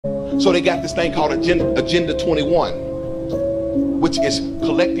So they got this thing called Agenda 21, which is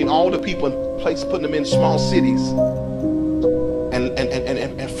collecting all the people and putting them in small cities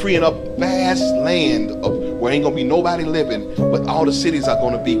and freeing up vast land of where ain't gonna be nobody living, but all the cities are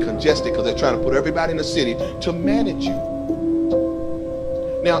gonna be congested because they're trying to put everybody in the city to manage you.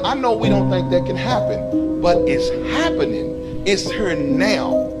 Now, I know we don't think that can happen, but it's happening. It's here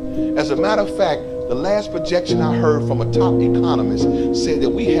now. As a matter of fact, the last projection I heard from a top economist said that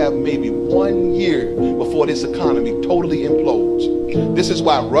we have maybe 1 year before this economy totally implodes. This is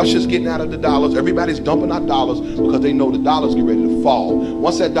why Russia's getting out of the dollars. Everybody's dumping out dollars because they know the dollars get ready to fall.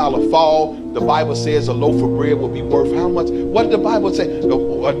 Once that dollar fall, the Bible says a loaf of bread will be worth how much? What did the Bible say?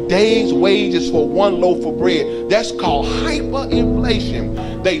 A day's wages for one loaf of bread. That's called hyperinflation.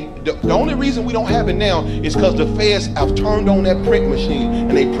 The only reason we don't have it now is because the feds have turned on that print machine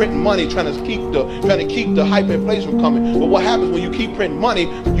and they print money trying to keep the hyperinflation from coming. But what happens when you keep printing money?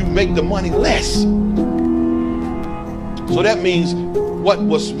 You make the money less. So that means what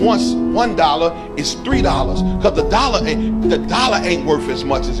was once $1 is $3 because the dollar ain't worth as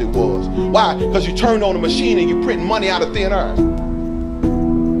much as it was. Why? Because you turned on the machine and you print money out of thin air.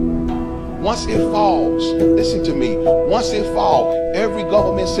 Once it falls, listen to me, once it falls, every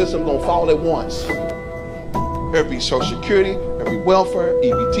government system gonna fall at once. Every Social Security, every welfare,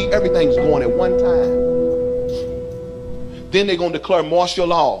 EBT, everything's going at one time. Then they're gonna declare martial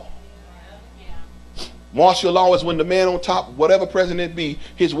law. Martial law is when the man on top, whatever president it be,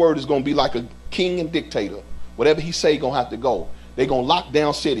 his word is going to be like a king and dictator. Whatever he say going to have to go. They're going to lock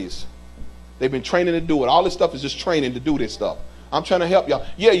down cities. They've been training to do it. All this stuff is just training to do this stuff. I'm trying to help y'all.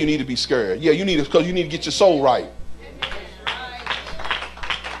 Yeah, you need to be scared. Yeah, you need to, because you need to get your soul right.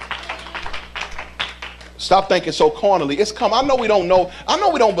 Stop thinking so carnally. It's come. I know we don't know. I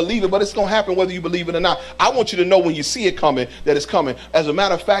know we don't believe it, but it's going to happen whether you believe it or not. I want you to know when you see it coming that it's coming. As a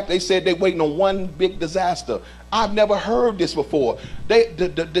matter of fact, they said they're waiting on one big disaster. I've never heard this before.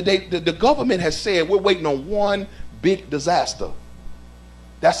 The government has said we're waiting on one big disaster.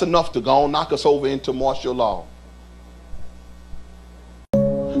 That's enough to go and knock us over into martial law.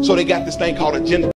 So they got this thing called Agenda